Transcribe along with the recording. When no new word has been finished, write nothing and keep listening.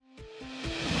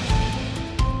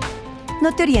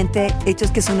No te oriente,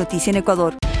 hechos que son noticia en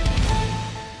Ecuador.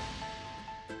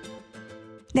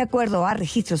 De acuerdo a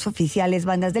registros oficiales,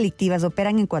 bandas delictivas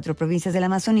operan en 4 provincias de la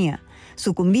Amazonía: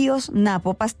 Sucumbíos,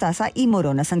 Napo, Pastaza y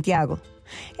Morona, Santiago.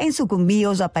 En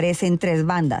Sucumbíos aparecen 3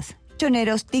 bandas: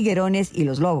 Choneros, Tiguerones y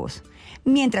Los Lobos.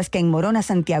 Mientras que en Morona,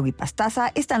 Santiago y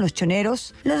Pastaza están los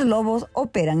Choneros, los Lobos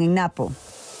operan en Napo.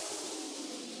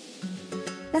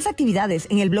 Las actividades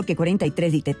en el bloque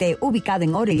 43 de ITT, ubicado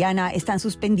en Orellana, están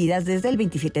suspendidas desde el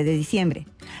 27 de diciembre.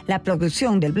 La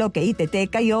producción del bloque ITT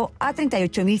cayó a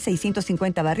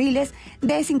 38.650 barriles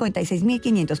de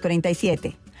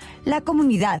 56.547. La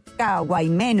comunidad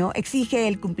Cahuaymeno exige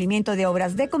el cumplimiento de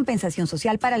obras de compensación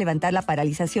social para levantar la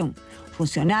paralización.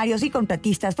 Funcionarios y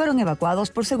contratistas fueron evacuados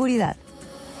por seguridad.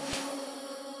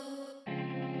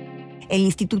 El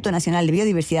Instituto Nacional de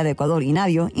Biodiversidad de Ecuador,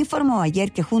 INABIO, informó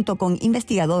ayer que junto con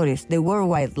investigadores de World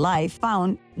Wildlife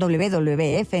Fund,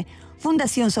 WWF,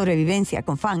 Fundación Sobrevivencia,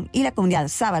 CONFAN y la comunidad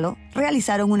Sábalo,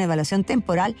 realizaron una evaluación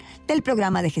temporal del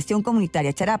Programa de Gestión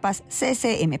Comunitaria Charapas,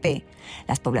 CCMP.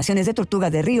 Las poblaciones de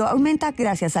tortugas de río aumentan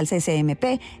gracias al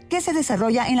CCMP, que se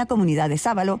desarrolla en la comunidad de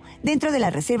Sábalo, dentro de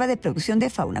la Reserva de Producción de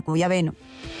Fauna Cuyabeno.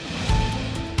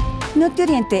 No te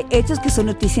oriente, hechos que son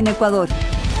noticia en Ecuador.